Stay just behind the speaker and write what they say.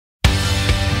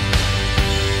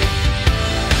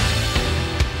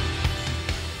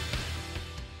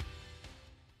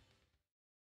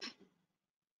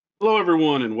Hello,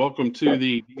 everyone, and welcome to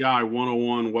the DI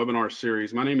 101 webinar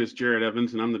series. My name is Jared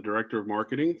Evans, and I'm the Director of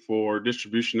Marketing for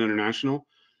Distribution International.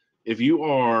 If you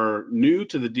are new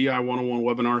to the DI 101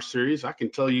 webinar series, I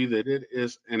can tell you that it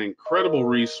is an incredible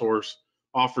resource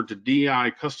offered to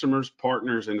DI customers,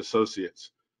 partners, and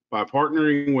associates. By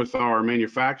partnering with our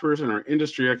manufacturers and our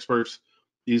industry experts,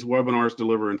 these webinars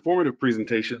deliver informative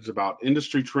presentations about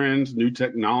industry trends, new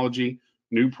technology,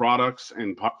 new products,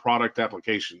 and product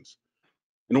applications.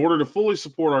 In order to fully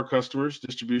support our customers,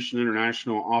 Distribution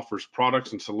International offers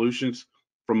products and solutions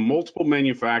from multiple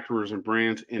manufacturers and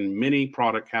brands in many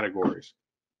product categories.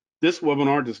 This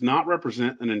webinar does not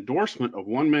represent an endorsement of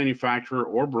one manufacturer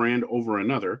or brand over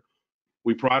another.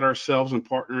 We pride ourselves in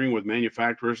partnering with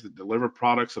manufacturers that deliver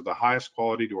products of the highest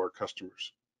quality to our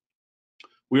customers.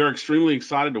 We are extremely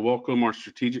excited to welcome our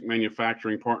strategic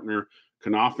manufacturing partner,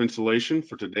 Knauf Insulation,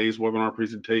 for today's webinar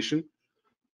presentation.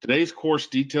 Today's course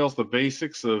details the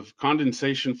basics of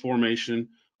condensation formation,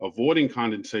 avoiding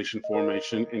condensation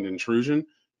formation and intrusion,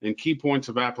 and key points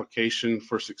of application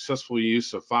for successful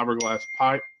use of fiberglass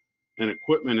pipe and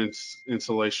equipment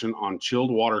insulation on chilled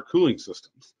water cooling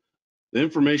systems. The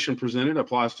information presented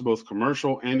applies to both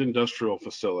commercial and industrial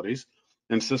facilities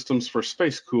and systems for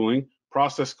space cooling,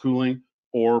 process cooling,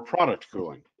 or product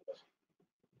cooling.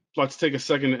 Let's take a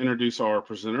second to introduce our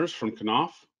presenters from Knauf.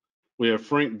 We have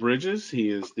Frank Bridges. He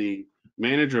is the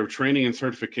Manager of Training and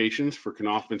Certifications for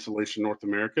Knauf Insulation North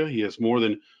America. He has more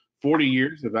than 40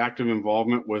 years of active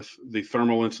involvement with the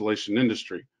thermal insulation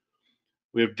industry.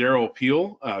 We have Darrell,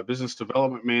 Business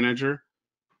Development Manager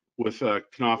with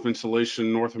Knauf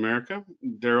Insulation North America.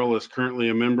 Darrell is currently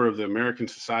a member of the American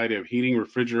Society of Heating,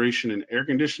 Refrigeration, and Air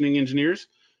Conditioning Engineers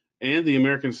and the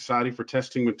American Society for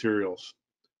Testing Materials.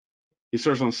 He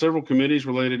serves on several committees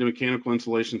related to mechanical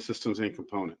insulation systems and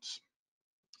components.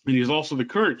 And he is also the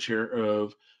current chair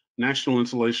of National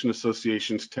Insulation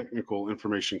Association's Technical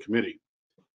Information Committee.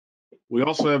 We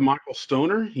also have Michael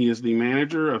Stoner. He is the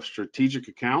Manager of Strategic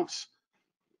Accounts.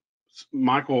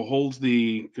 Michael holds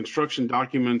the Construction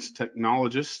Documents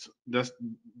Technologist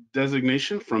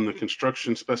designation from the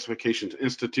Construction Specifications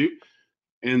Institute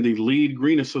and the Lead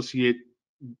Green Associate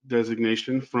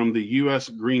designation from the U.S.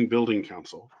 Green Building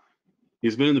Council.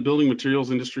 He's been in the building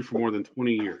materials industry for more than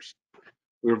 20 years.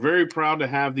 We're very proud to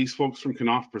have these folks from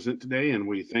Knauf present today, and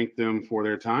we thank them for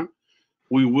their time.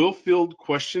 We will field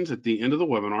questions at the end of the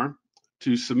webinar.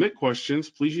 To submit questions,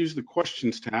 please use the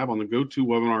Questions tab on the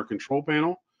GoToWebinar control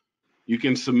panel. You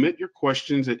can submit your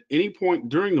questions at any point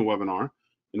during the webinar,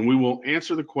 and we will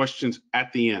answer the questions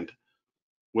at the end.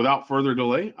 Without further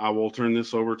delay, I will turn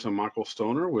this over to Michael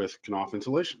Stoner with Knauf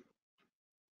Insulation.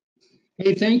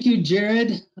 Hey, thank you,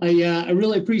 Jared. I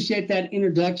really appreciate that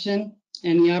introduction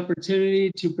and the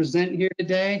opportunity to present here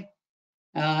today.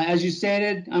 As you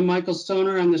stated, I'm Michael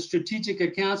Stoner. I'm the Strategic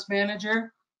Accounts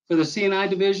Manager for the C&I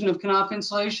division of Knauf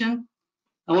Insulation.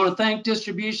 I want to thank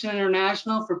Distribution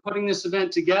International for putting this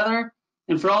event together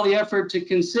and for all the effort to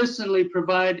consistently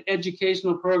provide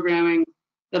educational programming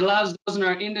that allows those in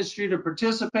our industry to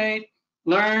participate,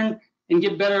 learn, and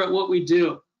get better at what we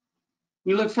do.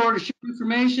 We look forward to sharing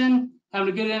information,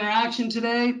 having a good interaction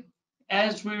today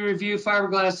as we review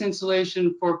fiberglass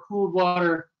insulation for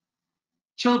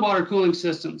chilled water cooling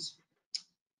systems.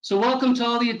 So welcome to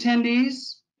all the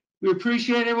attendees. We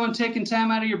appreciate everyone taking time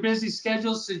out of your busy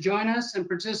schedules to join us and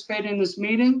participate in this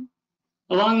meeting.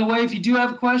 Along the way, if you do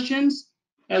have questions,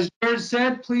 as Jared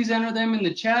said, please enter them in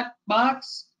the chat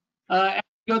box. As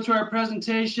we go through our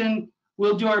presentation,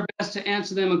 we'll do our best to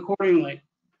answer them accordingly.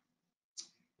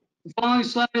 The following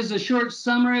slide is a short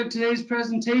summary of today's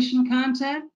presentation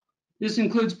content. This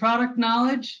includes product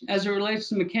knowledge as it relates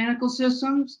to mechanical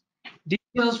systems,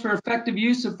 details for effective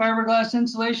use of fiberglass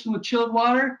insulation with chilled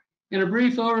water, and a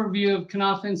brief overview of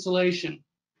Knauf Insulation.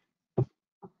 I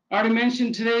already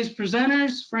mentioned today's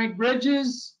presenters, Frank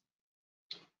Bridges,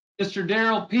 Mr.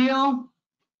 Darrell Peil,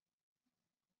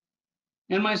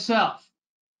 and myself.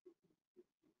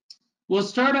 We'll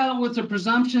start out with the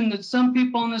presumption that some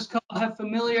people on this call have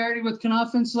familiarity with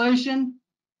Knauf Insulation.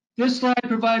 This slide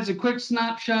provides a quick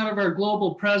snapshot of our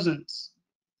global presence.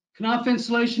 Knauf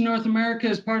Insulation North America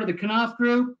is part of the Knauf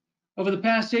Group. Over the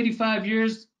past 85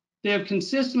 years, they have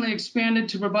consistently expanded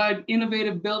to provide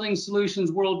innovative building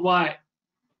solutions worldwide.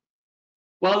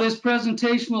 While this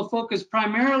presentation will focus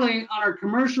primarily on our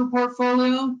commercial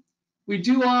portfolio, we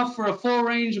do offer a full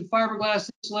range of fiberglass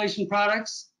insulation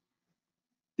products.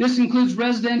 This includes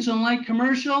residential and light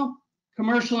commercial,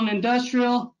 commercial and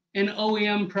industrial, and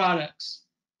OEM products.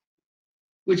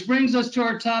 Which brings us to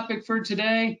our topic for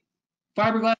today,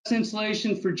 fiberglass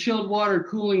insulation for chilled water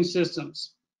cooling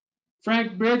systems.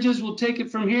 Frank Bridges will take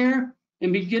it from here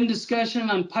and begin discussion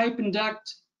on pipe and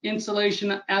duct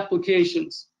insulation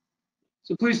applications.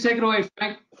 So please take it away,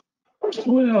 Frank.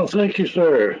 Well, thank you,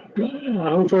 sir. I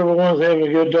hope everyone's having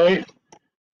a good day.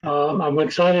 I'm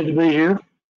excited to be here.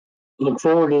 Look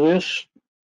forward to this.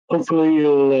 Hopefully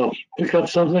you'll pick up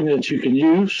something that you can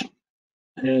use.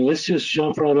 And let's just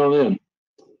jump right on in.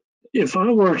 If I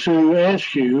were to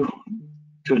ask you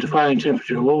to define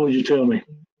temperature, what would you tell me?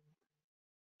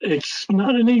 It's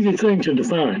not an easy thing to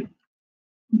define,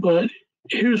 but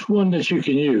here's one that you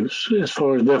can use as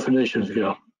far as definitions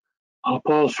go. I'll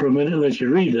pause for a minute and let you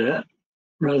read that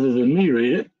rather than me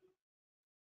read it.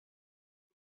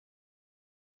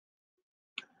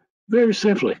 Very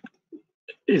simply,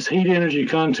 it's heat energy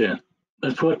content.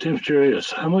 That's what temperature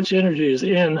is. How much energy is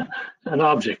in an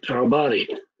object or a body?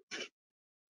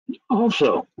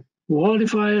 Also, what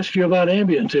if I ask you about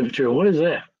ambient temperature? What is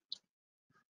that?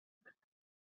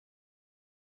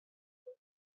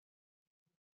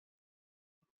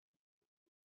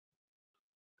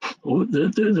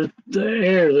 The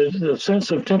air, the sense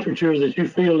of temperature that you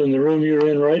feel in the room you're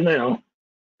in right now,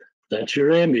 that's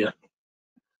your ambient.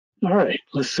 All right,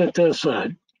 let's set that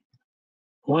aside.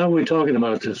 Why are we talking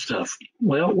about this stuff?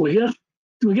 Well, we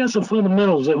got some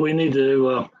fundamentals that we need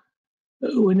to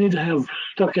have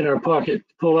stuck in our pocket,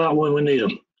 pull out when we need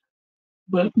them.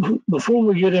 But before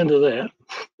we get into that,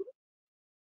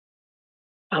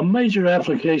 a major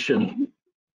application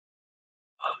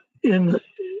in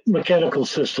mechanical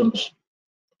systems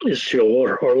is chill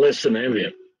water, or less than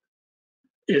ambient.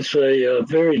 It's a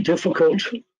very difficult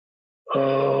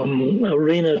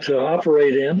arena to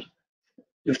operate in.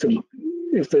 If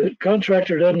the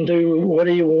contractor doesn't do what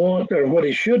he wants or what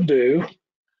he should do,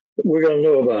 we're going to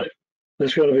know about it.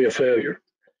 There's going to be a failure.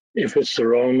 If it's the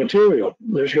wrong material,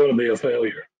 there's going to be a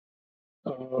failure.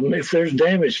 If there's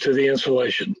damage to the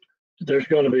insulation, there's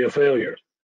going to be a failure.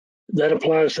 That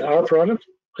applies to our product.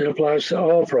 It applies to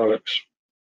all products.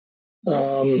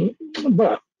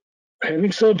 But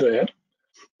having said that,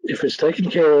 if it's taken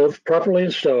care of, properly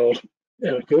installed,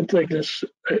 at a good thickness,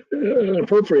 an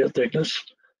appropriate thickness,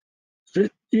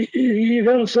 you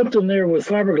got something there with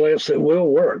fiberglass that will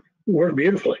work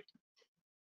beautifully.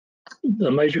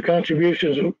 The major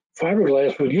contributions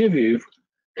fiberglass will give you,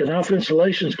 Knauf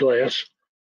insulations glass,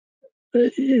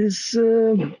 is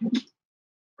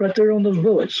right there on those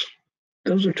bullets.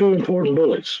 Those are two important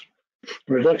bullets.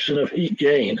 Reduction of heat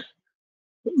gain.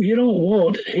 You don't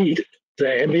want heat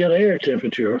to ambient air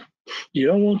temperature. You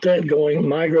don't want that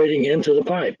migrating into the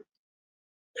pipe.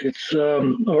 It's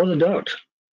or the duct.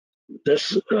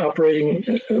 That's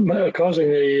operating, causing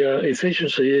the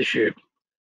efficiency issue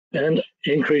and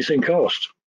increasing cost.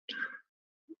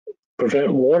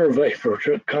 Prevent water vapor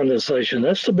condensation.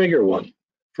 That's the bigger one,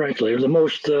 frankly, the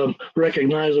most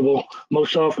recognizable,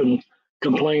 most often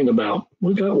complained about.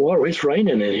 We got water, it's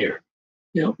raining in here.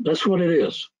 You know, that's what it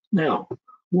is. Now,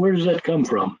 where does that come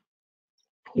from?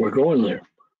 We're going there.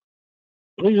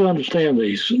 Please understand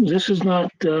these. This is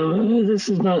not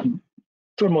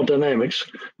thermodynamics,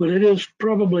 but it is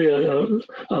probably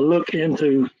a look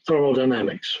into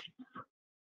thermodynamics.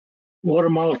 Water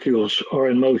molecules are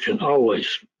in motion always,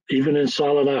 even in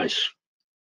solid ice.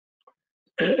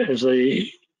 As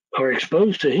they are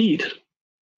exposed to heat,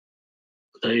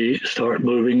 they start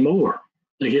moving more.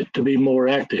 They get to be more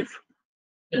active,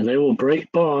 and they will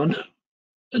break bond,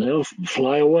 and they'll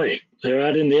fly away. They're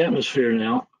out in the atmosphere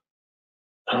now,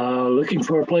 looking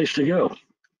for a place to go.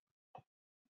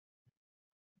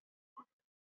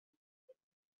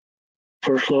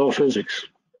 First law of physics.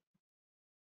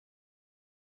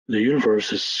 The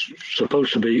universe is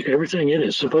supposed to be, everything in it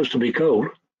is supposed to be cold,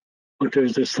 but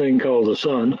there's this thing called the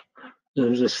sun.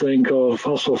 There's this thing called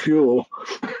fossil fuel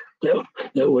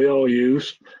that we all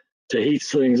use to heat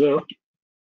things up.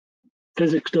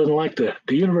 Physics doesn't like that.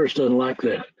 The universe doesn't like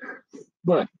that.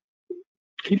 But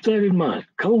keep that in mind.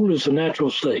 Cold is the natural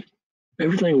state.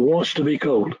 Everything wants to be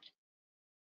cold.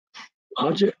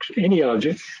 Any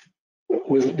object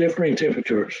with differing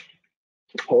temperatures,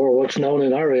 or what's known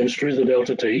in our industry, the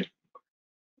delta T,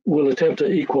 will attempt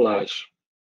to equalize.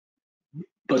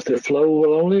 But the flow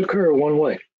will only occur one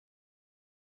way.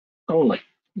 Only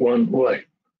one way.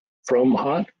 From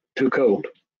hot to cold.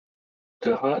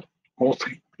 To hot,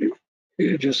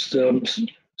 it just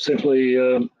simply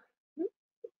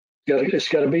it's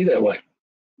got to be that way.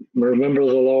 Remember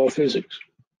the law of physics.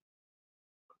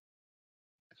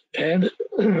 And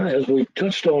as we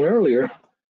touched on earlier,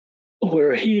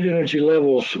 where heat energy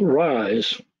levels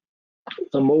rise,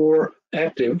 the more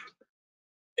active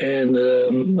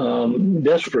and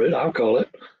desperate, I'll call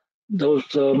it, those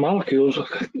molecules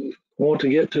want to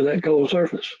get to that cold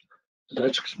surface.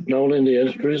 That's known in the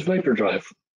industry as vapor drive.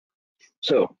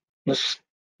 So let's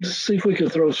see if we can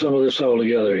throw some of this all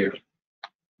together here.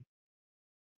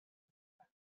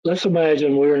 Let's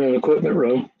imagine we're in an equipment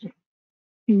room.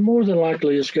 More than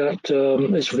likely, it's got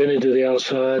it's vented to the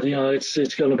outside. You know,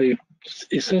 it's going to be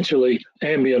essentially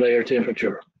ambient air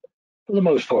temperature for the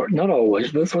most part. Not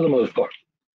always, but for the most part.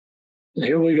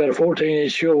 Here we've got a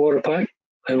 14-inch chill water pipe,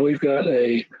 and we've got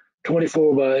a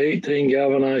 24 by 18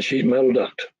 galvanized sheet metal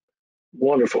duct.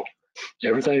 Wonderful.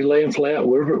 Everything's laying flat.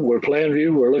 We're plan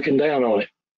view. We're looking down on it.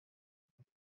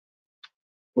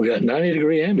 We got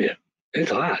 90-degree ambient.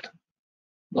 It's hot,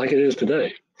 like it is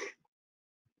today.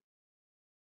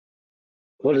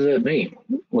 What does that mean?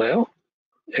 Well,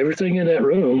 everything in that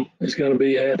room is going to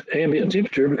be at ambient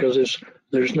temperature because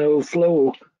there's no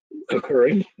flow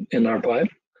occurring in our pipe.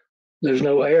 There's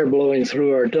no air blowing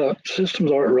through our duct.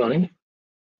 Systems aren't running.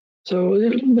 So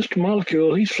Mr.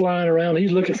 Molecule, he's flying around.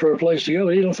 He's looking for a place to go.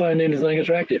 He don't find anything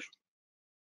attractive.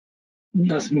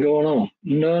 Nothing going on.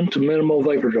 None to minimal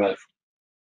vapor drive.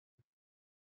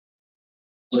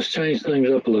 Let's change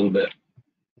things up a little bit.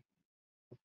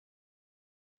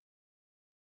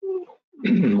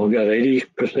 We've got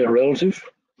 80% relative.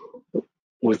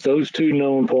 With those two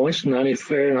known points, 90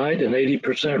 Fahrenheit and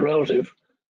 80% relative,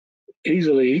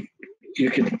 easily you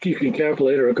can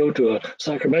calculate or go to a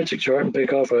psychrometric chart and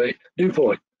pick off a dew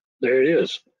point. There it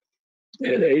is.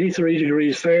 At 83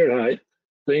 degrees Fahrenheit,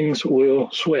 things will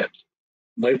sweat.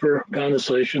 Vapor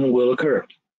condensation will occur.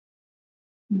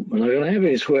 We're not going to have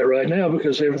any sweat right now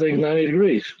because everything's 90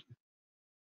 degrees.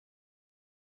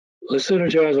 Let's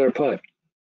energize our pipe.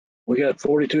 We got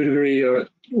 42-degree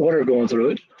water going through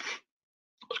it.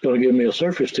 It's going to give me a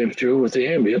surface temperature with the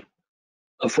ambient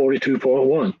of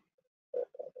 42.1.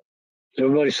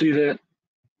 Everybody see that?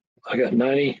 I got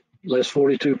 90 less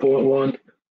 42.1.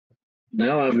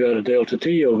 Now I've got a delta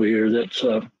T over here that's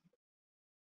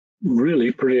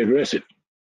really pretty aggressive.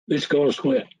 It's going to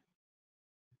sweat.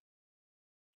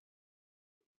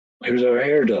 Here's our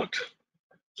air duct.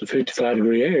 It's a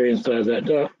 55-degree air inside that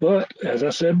duct, but as I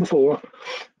said before,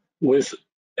 with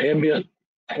ambient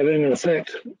having an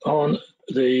effect on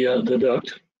the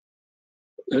duct,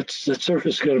 that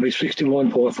surface is going to be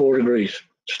 61.4 degrees.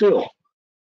 Still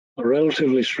a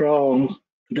relatively strong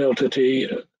delta T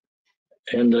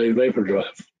and a vapor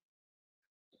drive.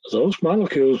 Those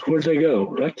molecules, where'd they go?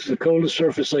 Right to the coldest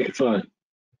surface they could find.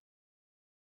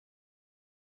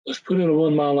 Let's put in a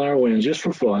 1 mile-an-hour wind just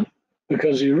for fun,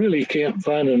 because you really can't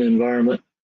find an environment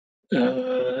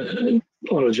on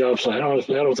a job site.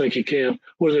 Honestly, I don't think you can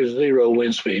where there's 0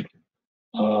 wind speed.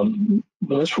 But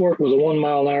let's work with a 1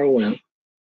 mile-an-hour wind.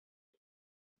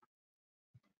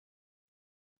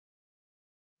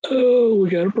 Oh, we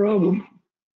got a problem.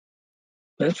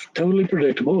 That's totally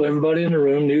predictable. Everybody in the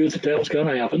room knew that was going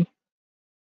to happen.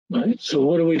 Right? So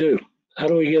what do? How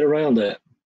do we get around that?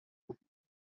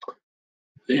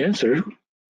 The answer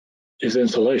is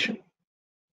insulation.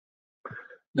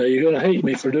 Now, you're going to hate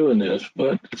me for doing this,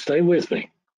 but stay with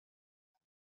me.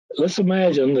 Let's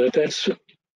imagine that that's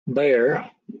bare,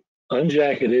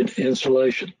 unjacketed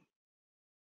insulation.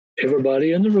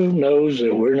 Everybody in the room knows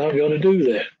that we're not going to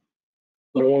do that,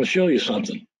 but I want to show you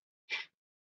something.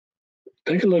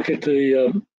 Take a look at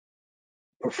the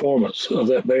performance of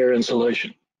that bare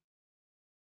insulation.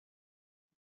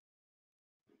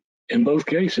 In both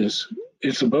cases,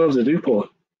 it's above the dew point.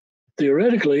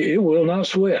 Theoretically, it will not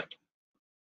sweat.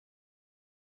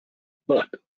 But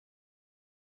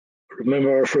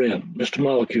remember our friend, Mr.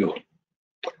 Molecule.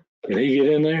 Can he get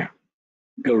in there?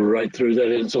 Go right through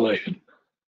that insulation,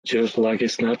 just like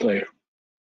it's not there.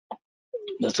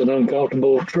 That's an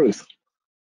uncomfortable truth.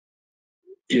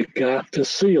 You got to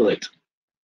seal it.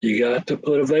 You got to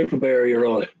put a vapor barrier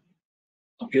on it.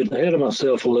 I'm getting ahead of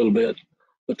myself a little bit,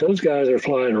 but those guys are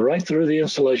flying right through the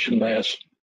insulation mass.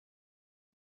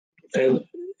 And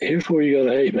here's where you're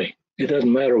going to hate me. It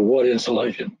doesn't matter what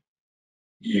insulation.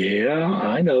 Yeah,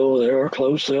 I know there are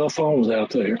closed cell phones out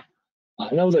there.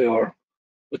 I know they are,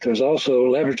 but there's also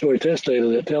laboratory test data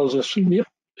that tells us, yep,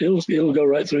 it'll go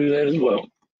right through that as well.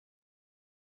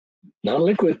 Not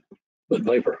liquid, but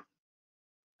vapor.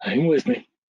 Hang with me.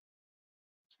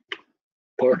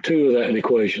 Part 2 of that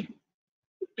equation.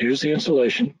 Here's the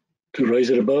insulation to raise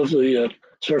it above the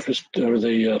surface or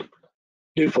the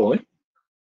dew point.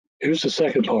 Here's the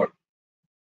second part.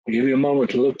 I'll give you a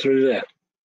moment to look through that.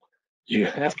 You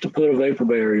have to put a vapor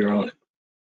barrier on it.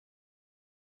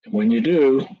 And when you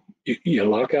do, you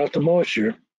lock out the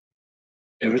moisture.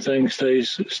 Everything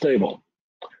stays stable.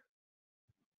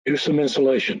 Here's some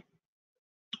insulation.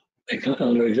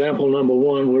 Under example number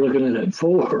 1, we're looking at a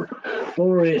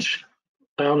 4-inch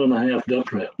 1.5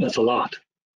 duct wrap. That's a lot.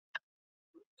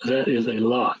 That is a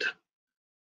lot.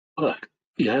 But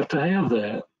you have to have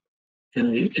that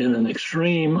in an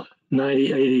extreme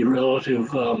 90-80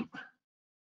 relative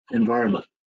environment.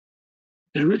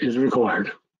 It is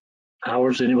required.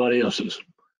 Ours, anybody else's.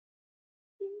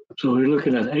 So we're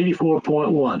looking at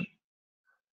 84.1.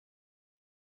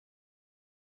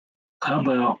 How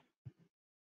about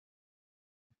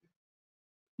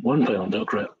 1 pound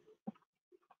duct wrap?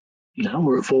 Now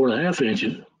we're at 4.5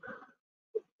 inches.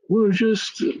 We're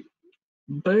just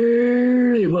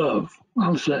barely above.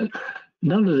 I'm saying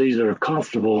none of these are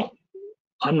comfortable.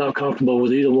 I'm not comfortable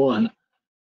with either one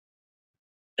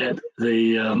at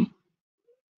the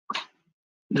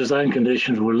design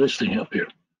conditions we're listing up here.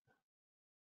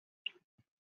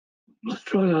 Let's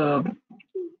try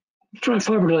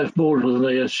fiberglass board with an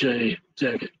ASHRAE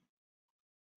jacket.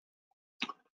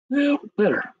 Yeah,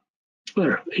 better. It's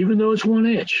better, even though it's 1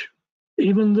 inch.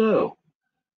 Even though.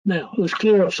 Now, let's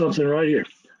clear up something right here.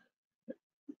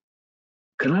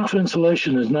 Knauf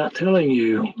insulation is not telling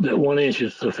you that 1 inch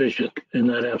is sufficient in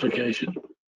that application.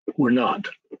 We're not.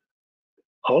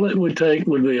 All it would take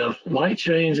would be a light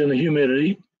change in the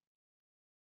humidity.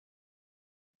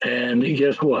 And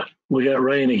guess what? We got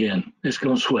rain again. It's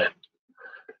going to sweat.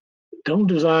 Don't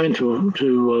design to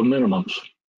minimums.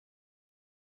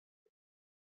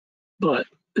 But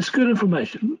it's good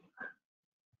information.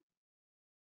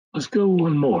 Let's go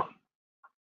one more.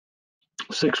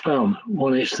 6 pound,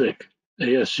 1 inch thick,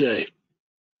 ASHRAE.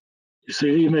 You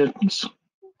see the emittance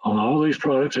on all these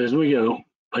products as we go.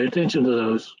 Pay attention to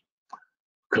those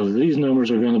because these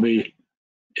numbers are going to be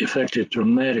affected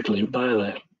dramatically by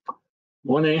that.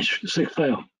 1 inch, 6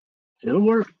 pound. It'll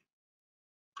work.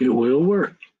 It will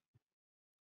work.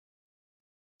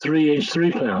 3 inch,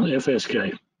 3 pound,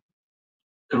 FSK.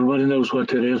 Everybody knows what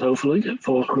that is, hopefully, at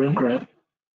full screen crap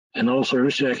and all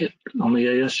service jacket on the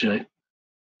ASHRAE.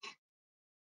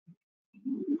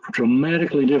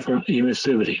 Dramatically different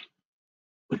emissivity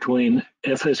between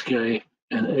FSK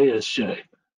and ASHRAE.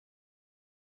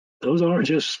 Those aren't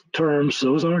just terms,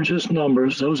 those aren't just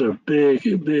numbers, those are big,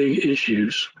 big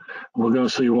issues. We're going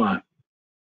to see why.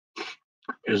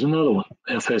 Here's another one,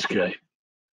 FSK,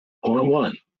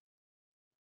 0.1,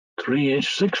 3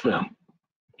 inch, 6 pound.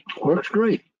 Works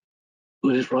great,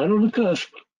 but it's right on the cusp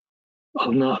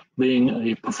of not being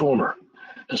a performer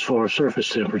as far as surface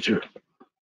temperature.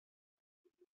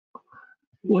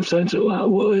 What's that?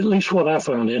 Well, at least what I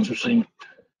found interesting,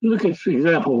 look at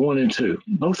example 1 and 2.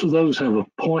 Both of those have a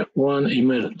 0.1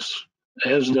 emittance,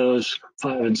 as does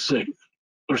 5 and 6.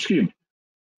 Or excuse me.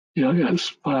 Yeah, I got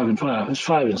 5 and 5. It's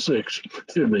 5 and 6.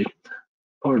 Should be.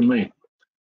 Pardon me.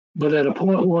 But at a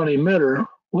 0.1 emitter,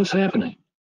 what's happening?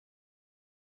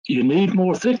 You need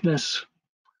more thickness,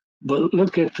 but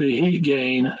look at the heat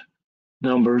gain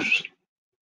numbers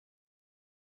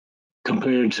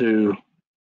compared to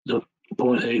the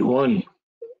 0.81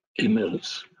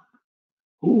 emittance.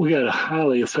 We got a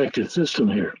highly effective system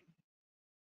here.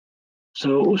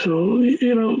 So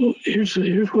you know, here's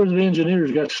where the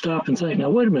engineers got to stop and think.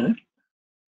 Now, wait a minute.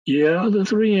 Yeah, the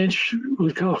 3 inch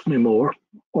would cost me more,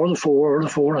 or the 4 or the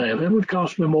 4.5. It would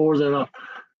cost me more than a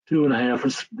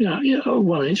 2.5 or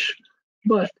 1 inch.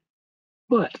 But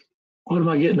what am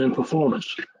I getting in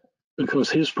performance? Because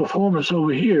his performance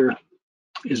over here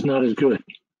is not as good.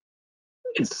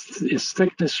 It's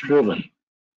thickness driven.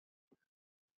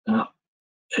 Now,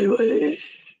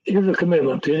 here's a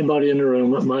commitment to anybody in the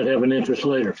room that might have an interest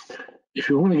later. If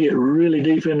you want to get really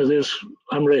deep into this,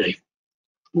 I'm ready.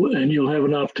 And you'll have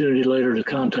an opportunity later to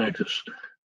contact us.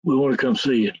 We want to come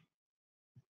see you.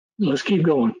 Let's keep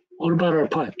going. What about our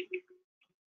pipe?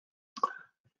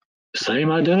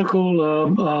 Same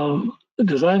identical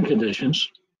design conditions.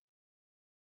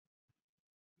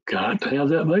 Got to have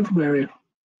that vapor barrier.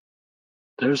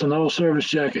 There's an all-service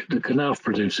jacket that Knauf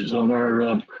produces on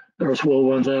our Earthwool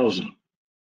 1000.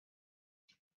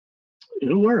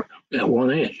 It'll work at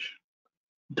 1 inch.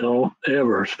 Don't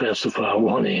ever specify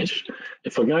 1 inch.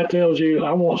 If a guy tells you,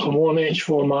 I want some 1 inch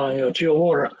for my chill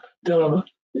water, tell him,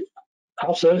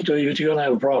 I'll sell it to you, but you're going to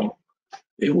have a problem.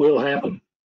 It will happen.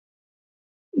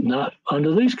 Not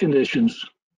under these conditions,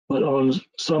 but on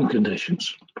some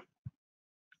conditions.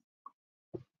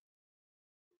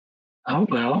 How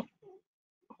about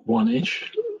 1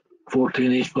 inch,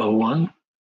 14 inch by 1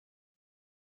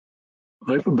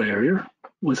 vapor barrier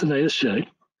with an ASHRAE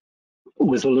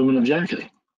with aluminum jacketing?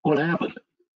 What happened?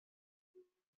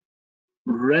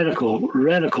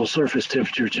 Radical surface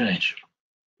temperature change.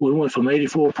 We went from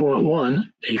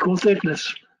 84.1 equal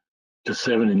thickness to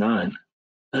 79.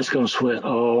 That's going to sweat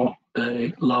all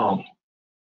day long.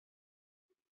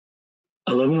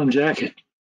 Aluminum jacket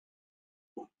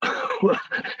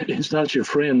it's not your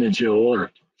friend that you'll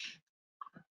order.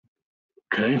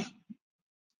 Okay,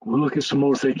 we'll look at some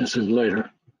more thicknesses later.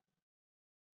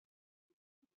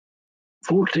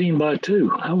 14 by 2,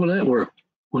 how will that work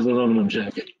with aluminum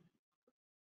jacket?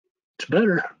 It's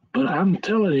better, but I'm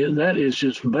telling you, that is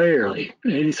just barely,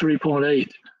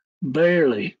 83.8,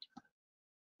 barely.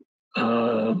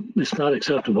 It's not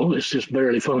acceptable, it's just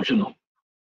barely functional.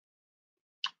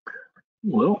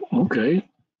 Well, okay.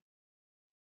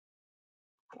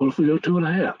 What if we go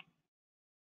 2.5?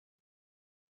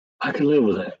 I can live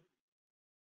with that.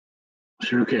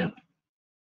 Sure can.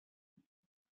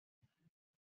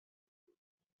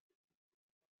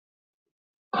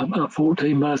 How about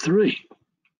 14 by 3?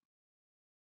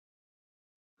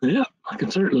 Yeah, I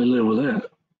can certainly live with that.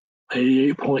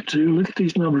 88.2, look at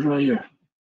these numbers right here.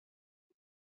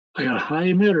 I got a high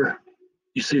emitter.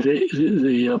 You see the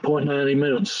 0.9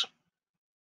 emittance.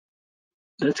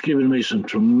 That's giving me some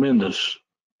tremendous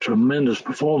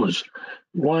performance.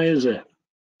 Why is that?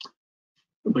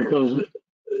 Because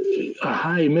a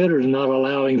high emitter is not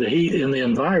allowing the heat in the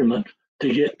environment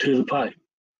to get to the pipe,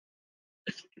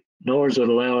 nor is it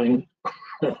allowing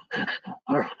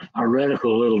our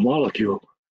radical little molecule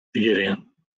to get in.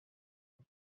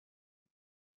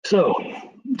 So,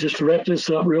 just to wrap this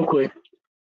up real quick,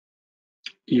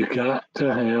 you got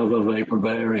to have a vapor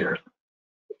barrier.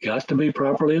 Got to be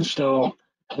properly installed,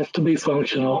 has to be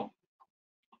functional.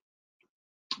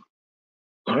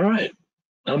 All right,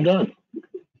 I'm done.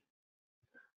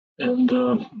 And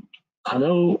I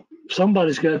know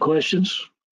somebody's got questions.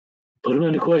 Put them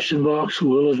in the question box,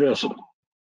 we'll address them.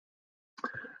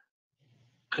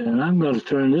 And I'm going to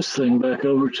turn this thing back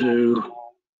over to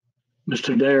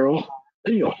Mr. Darrell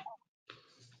Peil.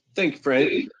 Thank you,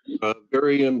 Frank. A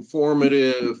very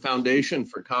informative foundation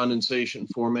for condensation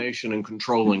formation and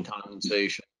controlling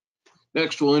condensation.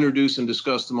 Next, we'll introduce and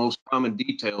discuss the most common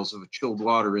details of a chilled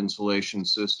water insulation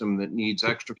system that needs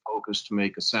extra focus to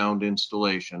make a sound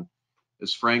installation.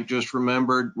 As Frank just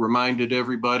reminded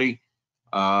everybody,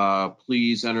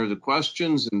 please enter the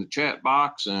questions in the chat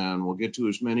box and we'll get to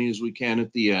as many as we can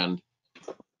at the end.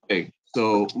 Okay,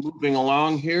 so moving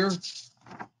along here.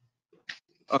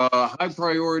 High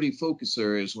priority focus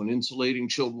areas when insulating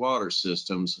chilled water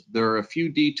systems. There are a few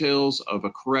details of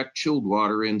a correct chilled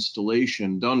water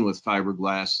installation done with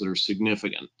fiberglass that are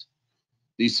significant.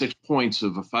 These 6 points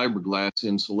of a fiberglass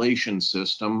insulation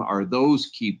system are those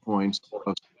key points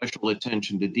of special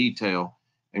attention to detail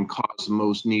and cause the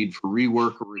most need for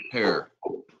rework or repair,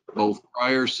 both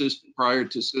prior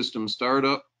to system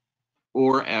startup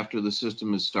or after the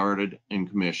system is started and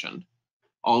commissioned.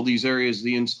 All these areas of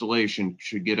the installation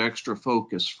should get extra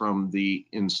focus from the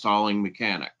installing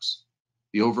mechanics.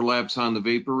 The overlaps on the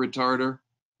vapor retarder,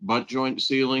 butt joint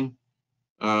sealing,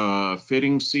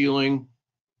 fitting sealing,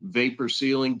 vapor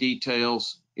sealing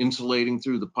details, insulating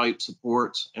through the pipe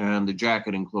supports, and the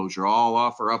jacket enclosure all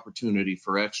offer opportunity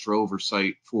for extra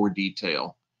oversight for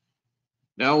detail.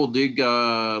 Now we'll dig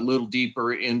a little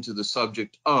deeper into the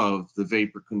subject of the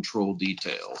vapor control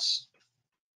details.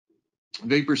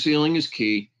 Vapor sealing is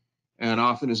key and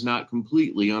often is not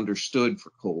completely understood for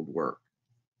cold work.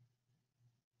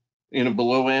 In a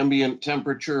below ambient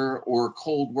temperature or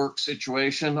cold work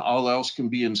situation, all else can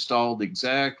be installed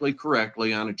exactly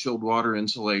correctly on a chilled water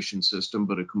insulation system,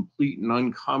 but a complete and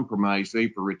uncompromised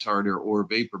vapor retarder or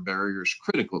vapor barrier is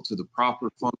critical to the proper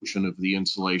function of the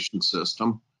insulation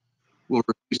system. We'll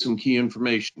review some key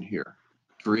information here.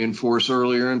 To reinforce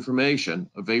earlier information,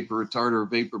 a vapor retarder or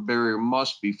vapor barrier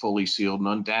must be fully sealed and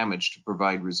undamaged to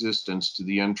provide resistance to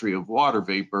the entry of water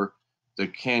vapor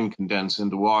that can condense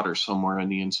into water somewhere in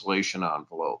the insulation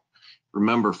envelope.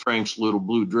 Remember Frank's little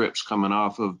blue drips coming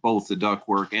off of both the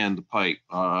ductwork and the pipe.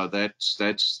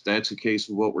 That's a case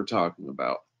of what we're talking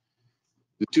about.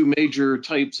 The two major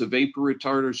types of vapor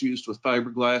retarders used with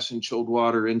fiberglass and chilled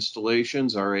water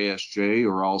installations are ASHRAE,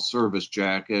 or all service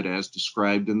jacket, as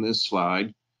described in this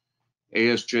slide.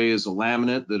 ASHRAE is a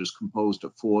laminate that is composed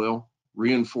of foil,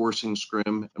 reinforcing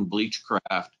scrim, and bleach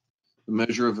craft. The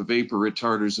measure of a vapor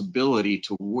retarder's ability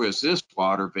to resist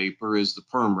water vapor is the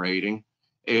perm rating.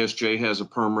 ASHRAE has a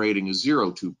perm rating of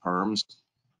 0 perms.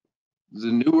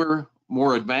 The newer,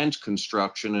 more advanced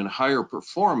construction and higher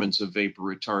performance of vapor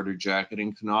retarder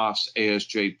jacketing, Knauf's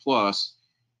ASHRAE Plus,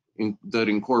 that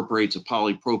incorporates a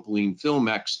polypropylene film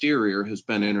exterior, has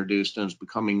been introduced and is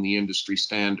becoming the industry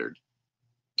standard.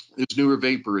 This newer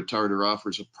vapor retarder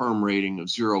offers a perm rating of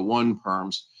 0.1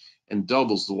 perms and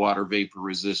doubles the water vapor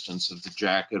resistance of the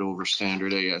jacket over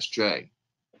standard ASHRAE.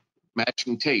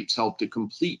 Matching tapes help to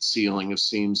complete sealing of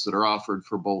seams that are offered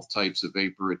for both types of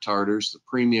vapor retarders, the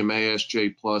premium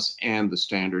ASHRAE Plus and the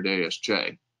standard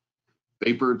ASHRAE.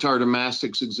 Vapor retarder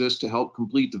mastics exist to help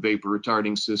complete the vapor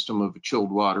retarding system of a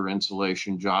chilled water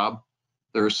insulation job.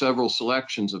 There are several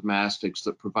selections of mastics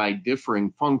that provide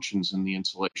differing functions in the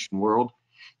insulation world.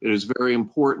 It is very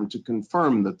important to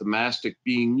confirm that the mastic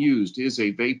being used is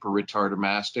a vapor retarder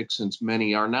mastic, since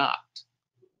many are not.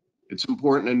 It's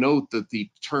important to note that the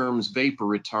terms vapor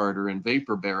retarder and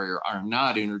vapor barrier are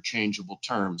not interchangeable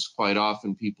terms. Quite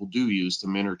often people do use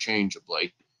them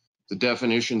interchangeably. The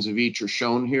definitions of each are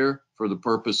shown here for the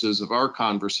purposes of our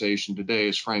conversation today.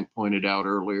 As Frank pointed out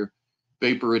earlier,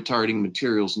 vapor retarding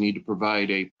materials need to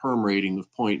provide a perm rating of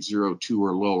 0.02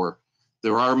 or lower.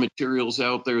 There are materials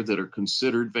out there that are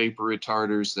considered vapor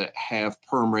retarders that have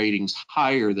perm ratings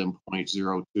higher than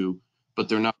 0.02, but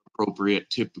they're not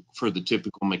appropriate for the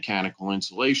typical mechanical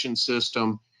insulation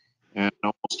system. And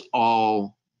almost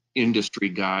all industry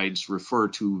guides refer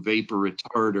to vapor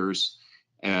retarders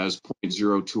as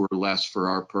 0.02 or less for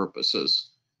our purposes.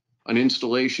 An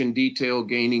installation detail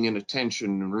gaining in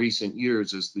attention in recent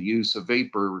years is the use of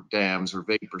vapor dams or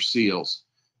vapor seals.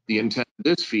 The intent of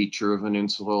this feature of an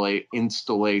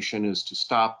installation is to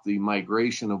stop the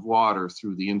migration of water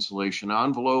through the insulation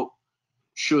envelope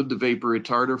should the vapor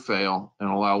retarder fail and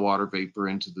allow water vapor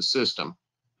into the system.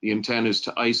 The intent is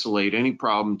to isolate any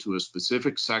problem to a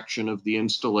specific section of the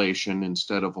installation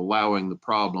instead of allowing the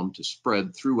problem to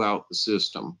spread throughout the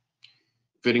system.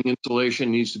 Fitting insulation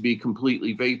needs to be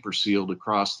completely vapor sealed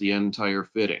across the entire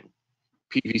fitting.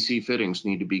 PVC fittings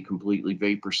need to be completely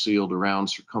vapor sealed around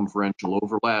circumferential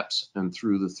overlaps and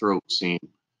through the throat seam.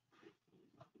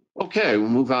 Okay, we'll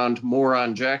move on to more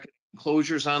on jacket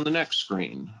enclosures on the next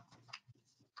screen.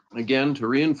 Again, to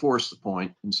reinforce the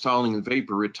point, installing the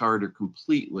vapor retarder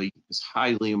completely is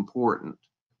highly important.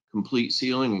 Complete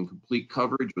sealing and complete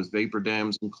coverage with vapor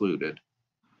dams included.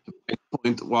 To make the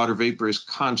point that water vapor is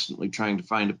constantly trying to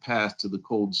find a path to the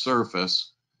cold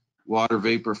surface, water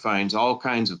vapor finds all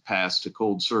kinds of paths to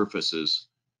cold surfaces.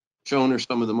 Shown are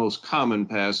some of the most common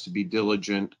paths to be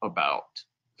diligent about.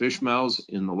 Fish mouths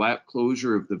in the lap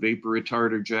closure of the vapor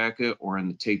retarder jacket or in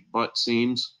the tape butt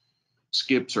seams,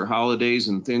 skips or holidays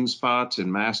in thin spots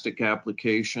and mastic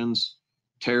applications,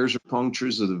 tears or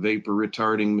punctures of the vapor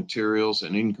retarding materials,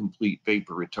 and incomplete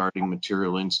vapor retarding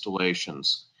material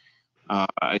installations.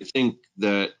 I think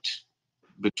that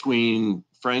between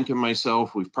Frank and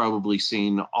myself, we've probably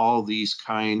seen all these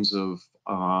kinds of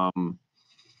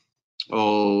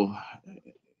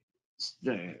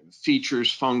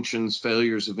features, functions,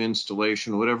 failures of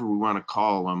installation, whatever we want to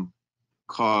call them,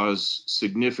 cause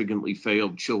significantly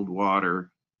failed chilled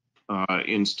water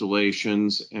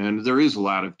installations. And there is a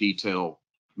lot of detail,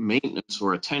 maintenance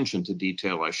or attention to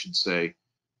detail, I should say,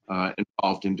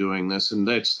 involved in doing this. And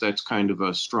that's kind of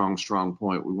a strong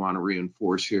point we want to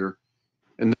reinforce here.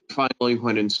 And then finally,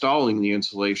 when installing the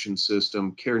insulation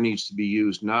system, care needs to be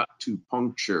used not to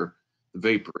puncture the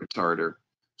vapor retarder.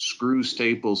 Screws,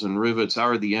 staples, and rivets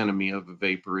are the enemy of a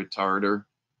vapor retarder.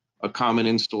 A common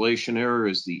installation error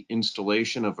is the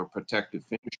installation of a protective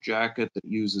finish jacket that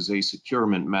uses a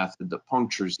securement method that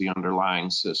punctures the underlying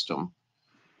system.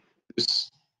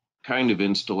 This kind of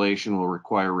installation will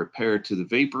require repair to the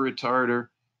vapor retarder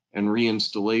and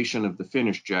reinstallation of the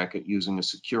finish jacket using a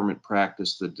securement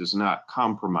practice that does not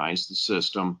compromise the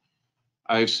system.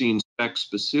 I've seen specs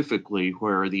specifically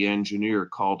where the engineer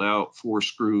called out 4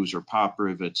 screws or pop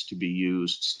rivets to be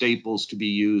used, staples to be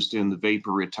used in the vapor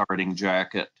retarding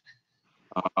jacket.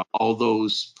 All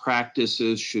those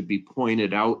practices should be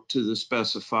pointed out to the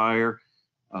specifier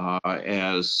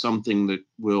as something that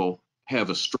will have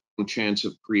a strong chance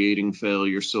of creating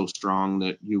failure, so strong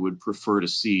that you would prefer to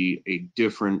see a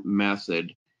different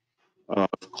method of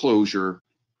closure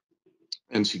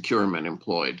and securement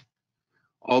employed.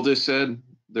 All this said,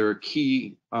 there are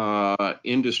key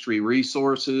industry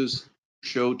resources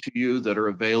shown to you that are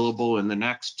available in the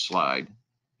next slide.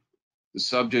 The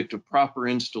subject of proper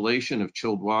installation of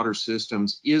chilled water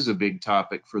systems is a big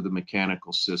topic for the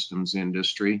mechanical systems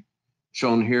industry.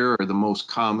 Shown here are the most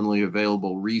commonly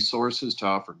available resources to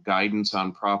offer guidance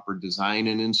on proper design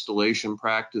and installation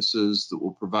practices that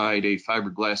will provide a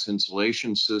fiberglass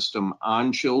insulation system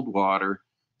on chilled water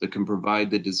that can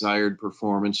provide the desired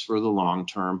performance for the long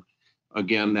term.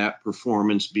 Again, that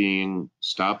performance being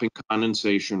stopping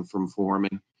condensation from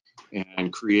forming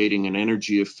and creating an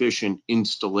energy efficient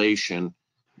installation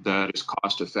that is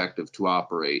cost effective to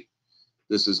operate.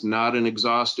 This is not an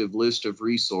exhaustive list of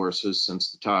resources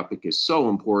since the topic is so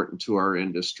important to our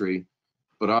industry,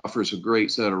 but offers a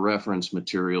great set of reference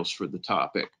materials for the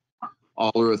topic.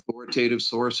 All are authoritative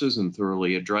sources and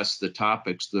thoroughly address the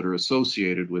topics that are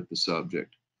associated with the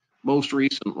subject. Most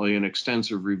recently, an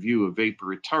extensive review of vapor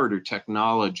retarder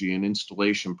technology and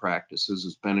installation practices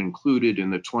has been included in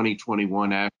the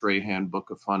 2021 ASHRAE Handbook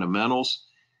of Fundamentals.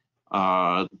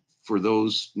 For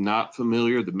those not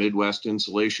familiar, the Midwest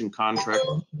Insulation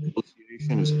Contractors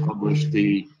Association has published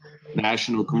the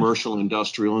National Commercial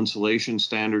Industrial Insulation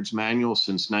Standards Manual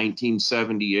since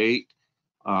 1978.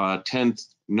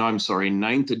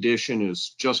 9th edition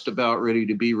is just about ready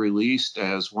to be released.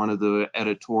 As one of the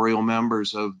editorial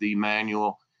members of the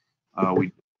manual,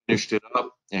 we finished it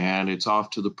up and it's off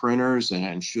to the printers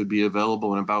and should be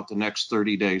available in about the next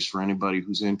 30 days for anybody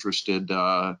who's interested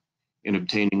in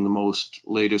obtaining the most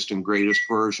latest and greatest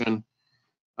version.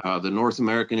 The North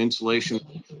American Insulation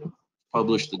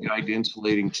published the Guide to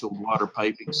Insulating Chilled Water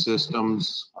Piping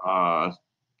Systems,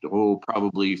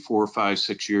 probably 4, 5,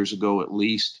 6 years ago at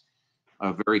least.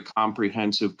 A very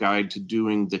comprehensive guide to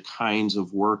doing the kinds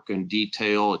of work and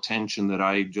detail attention that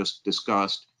I just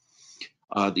discussed.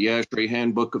 The ASHRAE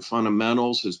Handbook of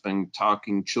Fundamentals has been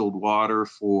talking chilled water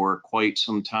for quite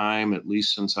some time, at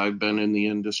least since I've been in the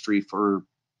industry for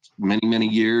many, many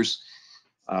years.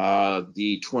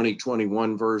 The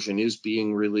 2021 version is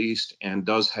being released and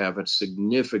does have a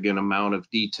significant amount of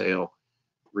detail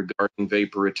regarding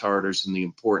vapor retarders and the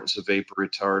importance of vapor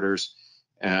retarders.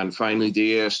 And finally,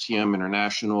 the ASTM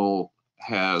International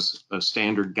has a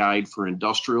standard guide for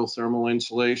industrial thermal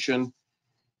insulation.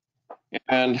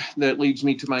 And that leads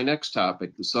me to my next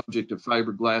topic. The subject of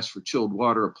fiberglass for chilled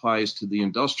water applies to the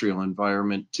industrial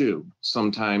environment too,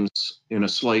 sometimes in a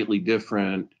slightly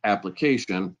different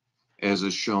application, as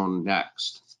is shown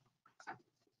next.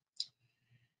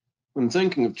 When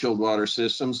thinking of chilled water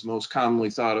systems, the most commonly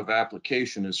thought of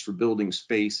application is for building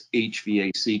space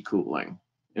HVAC cooling.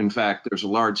 In fact, there's a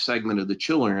large segment of the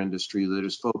chiller industry that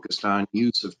is focused on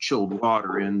use of chilled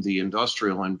water in the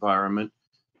industrial environment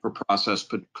for process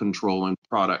control and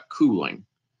product cooling.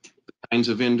 The kinds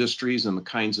of industries and the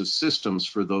kinds of systems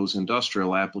for those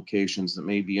industrial applications that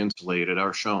may be insulated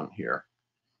are shown here.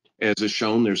 As is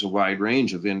shown, there's a wide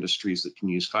range of industries that can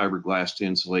use fiberglass to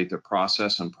insulate their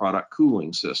process and product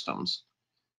cooling systems.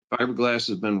 Fiberglass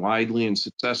has been widely and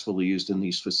successfully used in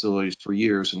these facilities for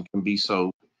years and can be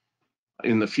so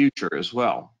in the future as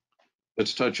well.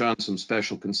 Let's touch on some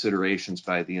special considerations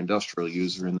by the industrial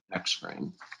user in the next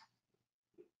screen.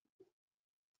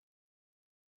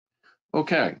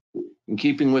 Okay, in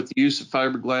keeping with the use of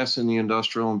fiberglass in the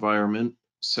industrial environment,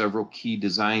 several key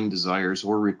design desires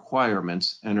or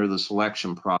requirements enter the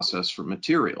selection process for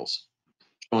materials.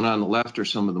 Shown on the left are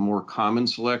some of the more common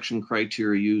selection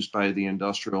criteria used by the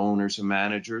industrial owners and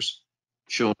managers.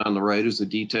 Shown on the right is the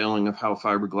detailing of how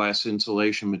fiberglass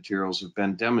insulation materials have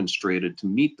been demonstrated to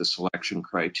meet the selection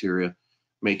criteria,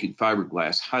 making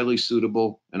fiberglass highly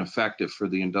suitable and effective for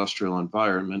the industrial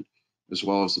environment, as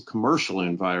well as the commercial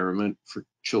environment for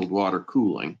chilled water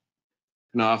cooling.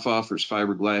 Knauf offers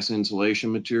fiberglass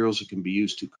insulation materials that can be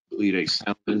used to complete a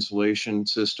sound insulation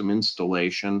system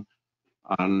installation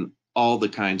on all the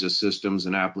kinds of systems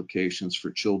and applications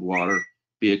for chilled water,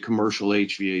 be it commercial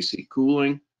HVAC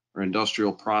cooling or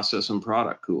industrial process and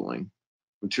product cooling.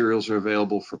 Materials are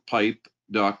available for pipe,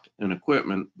 duct, and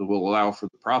equipment that will allow for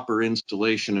the proper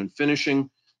installation and finishing,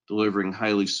 delivering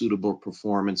highly suitable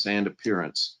performance and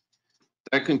appearance.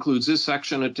 That concludes this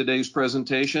section of today's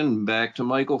presentation. Back to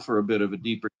Michael for a bit of a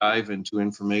deeper dive into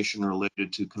information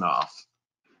related to Knauf.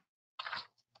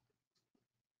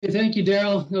 Hey, thank you,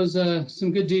 Darrell. That was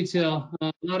some good detail.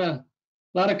 A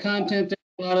lot of content,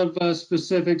 a lot of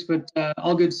specifics, but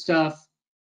all good stuff.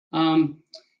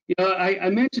 You know, I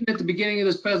mentioned at the beginning of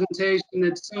this presentation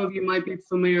that some of you might be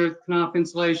familiar with Knauf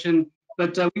insulation,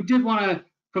 but we did want to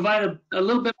provide a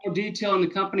little bit more detail on the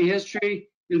company history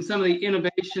and some of the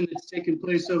innovation that's taken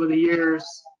place over the years.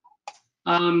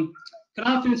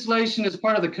 Knauf Insulation, as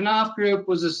part of the Knauf Group,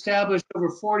 was established over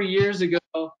 40 years ago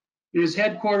and is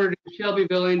headquartered in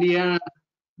Shelbyville, Indiana,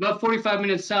 about 45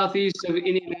 minutes southeast of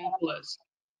Indianapolis.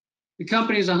 The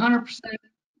company is 100%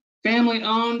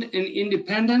 family-owned and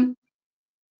independent.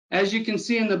 As you can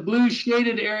see in the blue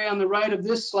shaded area on the right of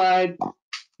this slide,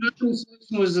 Knauf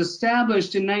Insulation was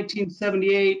established in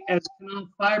 1978 as Knauf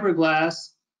Fiberglass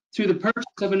through the purchase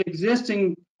of an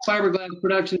existing fiberglass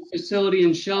production facility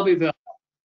in Shelbyville.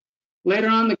 Later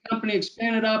on, the company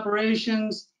expanded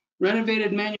operations,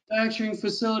 renovated manufacturing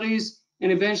facilities, and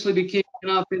eventually became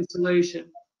Knauf Insulation.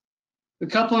 A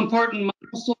couple important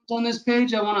milestones on this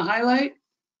page I want to highlight.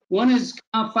 One is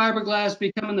Knauf Fiberglass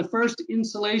becoming the first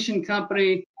insulation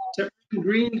company to earn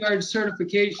Green Guard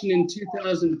certification in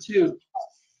 2002.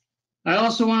 I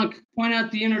also want to point out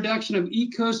the introduction of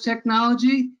ECOS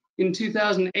technology in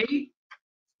 2008.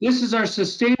 This is our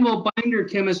sustainable binder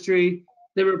chemistry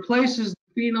that replaces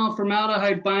the phenol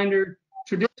formaldehyde binder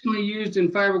traditionally used in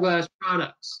fiberglass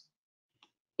products.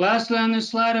 Lastly, on this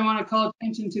slide, I want to call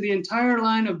attention to the entire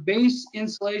line of base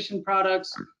insulation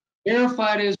products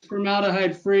verified as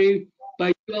formaldehyde-free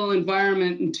by UL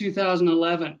Environment in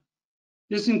 2011.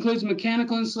 This includes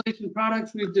mechanical insulation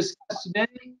products we've discussed today,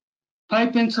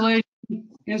 pipe insulation,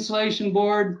 insulation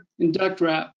board, and duct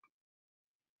wrap.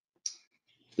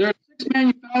 There are 6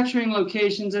 manufacturing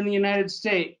locations in the United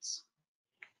States.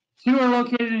 2 are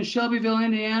located in Shelbyville,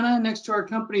 Indiana, next to our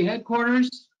company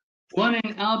headquarters, 1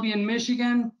 in Albion,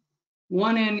 Michigan,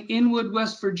 1 in Inwood,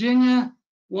 West Virginia,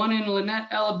 1 in Lynette,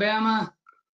 Alabama,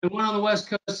 and 1 on the West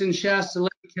Coast in Shasta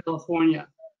Lake, California.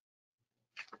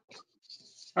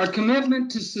 Our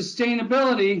commitment to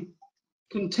sustainability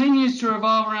continues to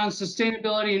revolve around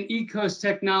sustainability and eco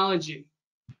technology.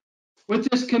 With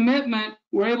this commitment,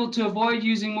 we're able to avoid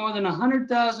using more than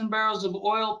 100,000 barrels of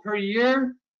oil per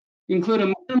year, include a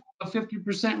minimum of 50%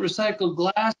 recycled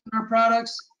glass in our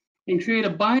products, and create a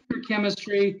binder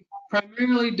chemistry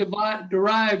primarily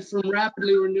derived from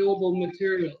rapidly renewable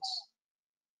materials.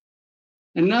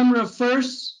 A number of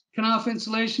firsts Knauf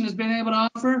Insulation has been able to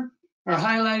offer are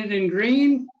highlighted in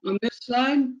green on this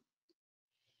slide.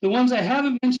 The ones I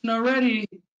haven't mentioned already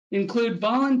include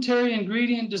voluntary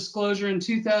ingredient disclosure in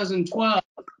 2012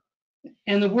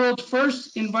 and the world's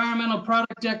first environmental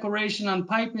product declaration on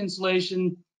pipe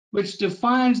insulation, which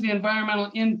defines the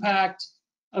environmental impact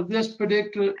of this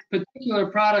particular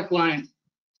product line.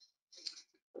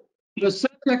 The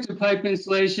subject of pipe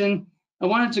insulation, I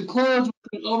wanted to close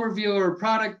with an overview of our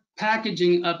product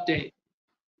packaging update.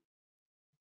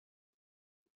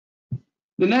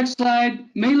 The next slide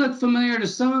may look familiar to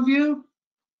some of you.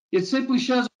 It simply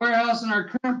shows a warehouse in our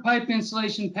current pipe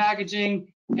insulation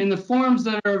packaging and the forms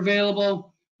that are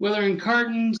available, whether in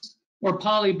cartons or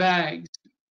poly bags.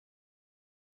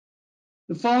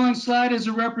 The following slide is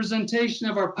a representation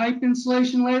of our pipe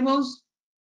insulation labels.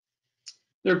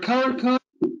 They're color-coded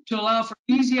to allow for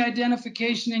easy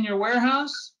identification in your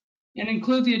warehouse and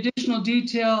include the additional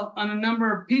detail on a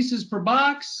number of pieces per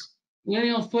box,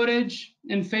 lineal footage,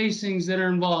 and facings that are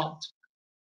involved.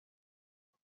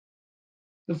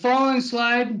 The following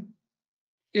slide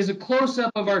is a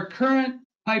close-up of our current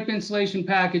pipe insulation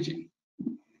packaging.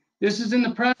 This is in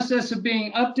the process of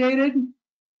being updated.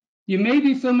 You may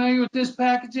be familiar with this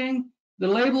packaging. The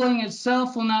labeling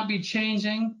itself will not be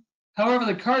changing. However,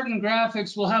 the carton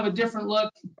graphics will have a different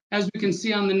look, as we can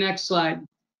see on the next slide.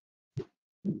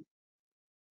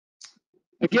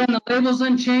 Again, the label's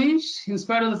unchanged, in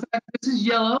spite of the fact that this is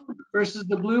yellow versus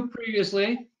the blue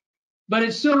previously, but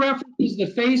it still references the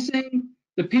facing,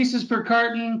 the pieces per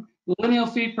carton, the lineal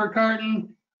feet per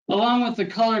carton, along with the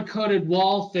color-coded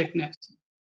wall thickness.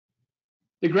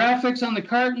 The graphics on the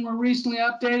carton were recently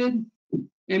updated,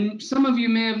 and some of you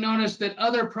may have noticed that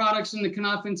other products in the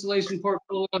Knauf insulation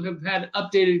portfolio have had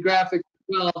updated graphics as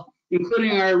well,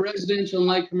 including our residential and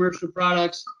light commercial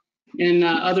products and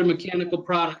other mechanical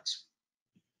products.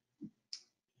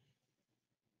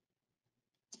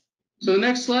 So the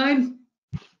next slide,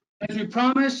 as we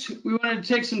promised, we wanted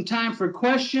to take some time for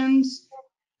questions.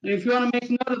 And if you want to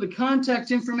make note of the contact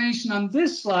information on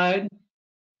this slide,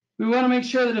 we want to make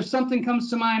sure that if something comes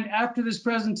to mind after this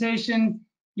presentation,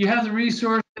 you have the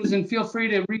resources and feel free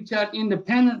to reach out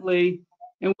independently,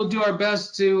 and we'll do our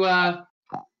best to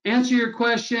answer your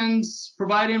questions,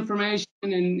 provide information,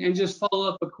 and just follow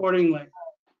up accordingly.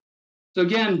 So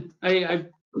again, I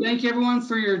thank everyone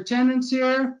for your attendance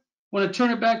here. I want to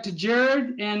turn it back to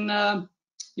Jared and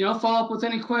follow up with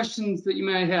any questions that you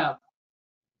might have.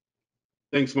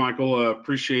 Thanks, Michael.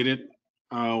 Appreciate it.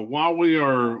 While we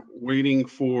are waiting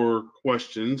for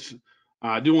questions,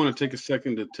 I do want to take a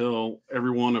second to tell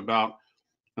everyone about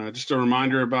just a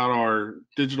reminder about our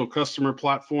digital customer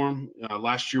platform.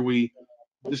 Last year,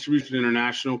 Distribution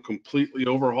International completely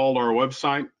overhauled our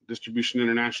website,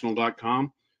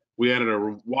 distributioninternational.com. We added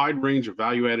a wide range of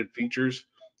value-added features,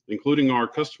 including our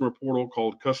customer portal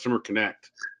called Customer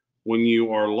Connect. When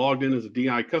you are logged in as a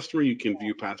DI customer, you can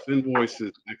view past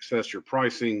invoices, access your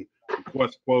pricing,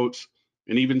 request quotes,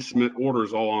 and even submit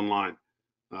orders all online.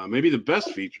 Maybe the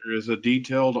best feature is a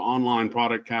detailed online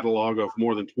product catalog of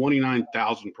more than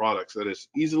 29,000 products that is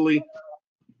easily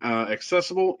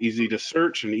accessible, easy to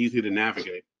search, and easy to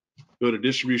navigate. Go to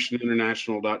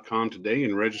distributioninternational.com today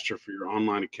and register for your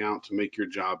online account to make your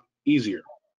job easier.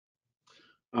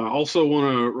 I also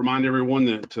want to remind everyone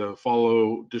that to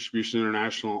follow Distribution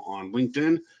International on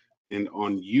LinkedIn and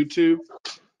on YouTube,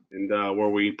 and where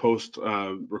we post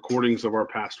recordings of our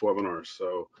past webinars.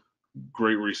 So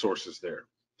great resources there.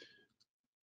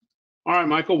 All right,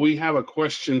 Michael, we have a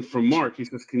question from Mark. He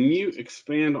says, can you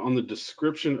expand on the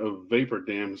description of vapor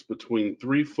dams between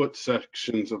 3-foot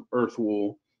sections of earth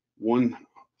wool,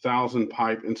 1,000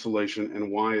 pipe insulation,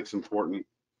 and why it's important?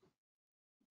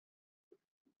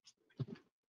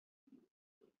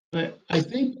 I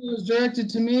think it was directed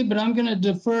to me, but I'm going to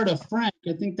defer to Frank.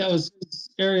 I think that was his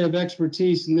area of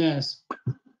expertise in this.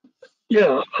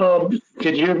 Yeah,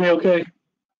 can you hear me okay?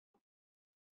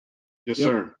 Yes, Yep.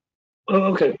 sir. Oh,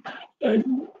 okay.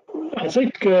 I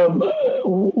think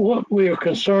what we are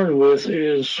concerned with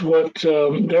is what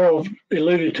Darrell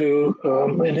alluded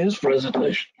to in his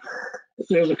presentation.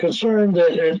 There's a concern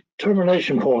that at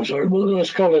termination points, or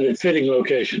let's call it at fitting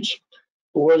locations,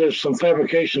 where there's some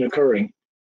fabrication occurring,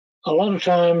 a lot of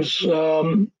times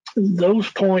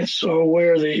those points are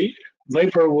where the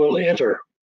vapor will enter,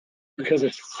 because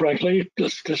it's frankly,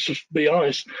 let's just be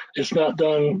honest, it's not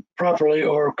done properly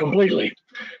or completely.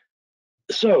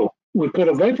 So we put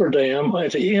a vapor dam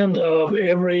at the end of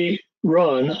every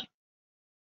run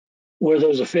where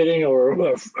there's a fitting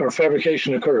or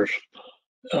fabrication occurs.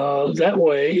 That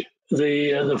way,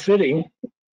 the fitting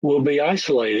will be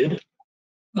isolated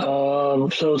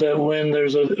so that when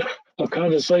there's a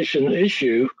condensation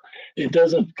issue, it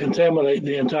doesn't contaminate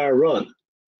the entire run.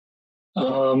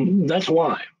 That's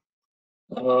why.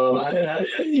 I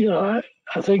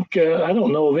think I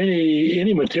don't know of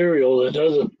any material that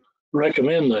doesn't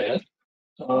recommend that.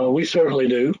 We certainly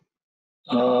do,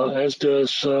 as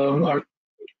does our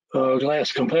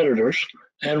glass competitors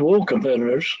and wool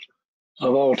competitors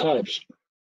of all types.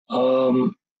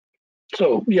 So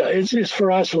yeah, it's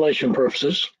for isolation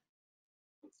purposes.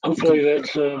 Hopefully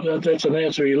that's an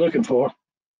answer you're looking for.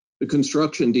 The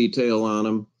construction detail on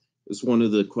them is one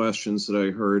of the questions that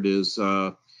I heard is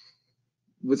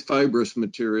with fibrous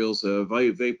materials, a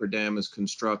vapor dam is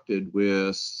constructed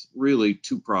with really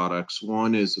two products.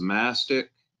 One is a mastic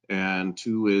and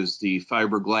two is the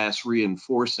fiberglass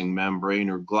reinforcing membrane,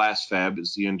 or glass fab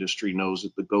as the industry knows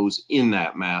it, that goes in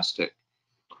that mastic.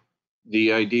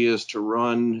 The idea is to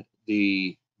run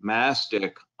the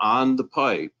mastic on the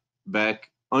pipe back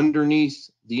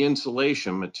underneath the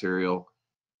insulation material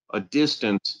a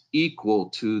distance equal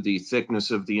to the thickness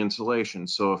of the insulation.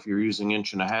 So if you're using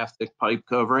 1.5-inch thick pipe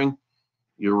covering,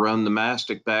 you run the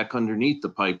mastic back underneath the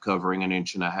pipe covering 1.5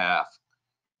 inches.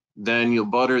 Then you'll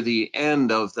butter the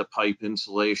end of the pipe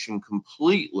insulation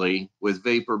completely with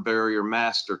vapor barrier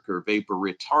mastic or vapor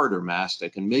retarder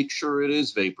mastic, and make sure it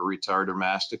is vapor retarder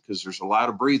mastic, because there's a lot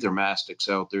of breather mastics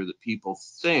out there that people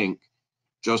think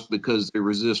just because they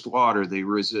resist water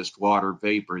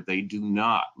vapor. They do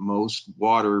not. Most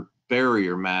water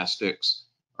barrier mastics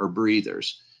are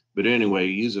breathers. But anyway,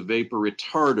 use a vapor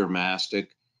retarder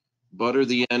mastic, butter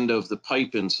the end of the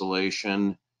pipe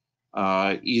insulation.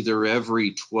 Either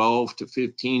every 12 to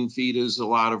 15 feet is a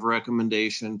lot of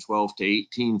recommendation. 12 to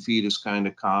 18 feet is kind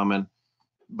of common.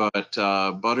 But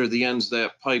butter the ends of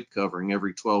that pipe covering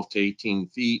every 12 to 18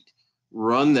 feet.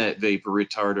 Run that vapor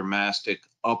retarder mastic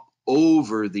up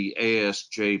over the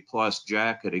ASJ plus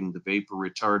jacketing, the vapor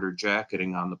retarder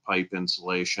jacketing on the pipe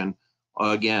insulation.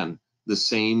 Again, the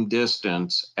same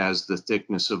distance as the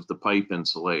thickness of the pipe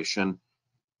insulation.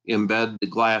 Embed the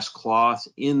glass cloth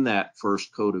in that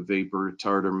first coat of vapor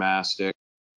retarder mastic,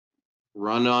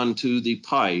 run onto the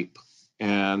pipe,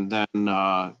 and then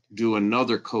do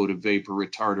another coat of vapor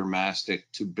retarder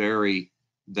mastic to bury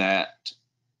that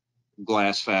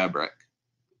glass fabric.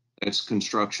 That's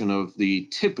construction of the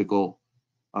typical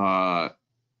fiberglass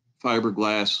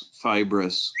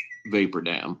fibrous vapor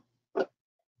dam.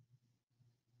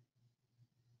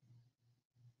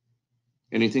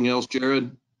 Anything else,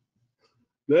 Jared?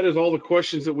 That is all the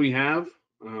questions that we have.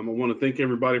 I want to thank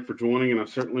everybody for joining, and I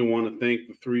certainly want to thank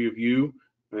the three of you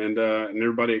and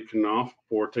everybody at Knauf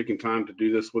for taking time to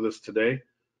do this with us today.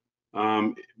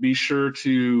 Be sure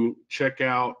to check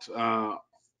out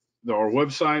our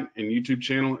website and YouTube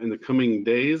channel in the coming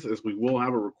days, as we will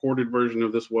have a recorded version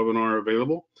of this webinar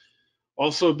available.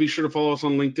 Also, be sure to follow us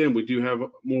on LinkedIn. We do have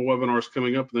more webinars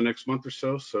coming up in the next month or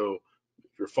so. So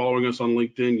if you're following us on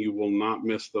LinkedIn, you will not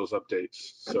miss those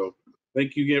updates. So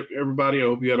thank you, everybody. I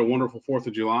hope you had a wonderful 4th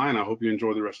of July, and I hope you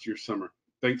enjoy the rest of your summer.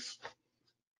 Thanks.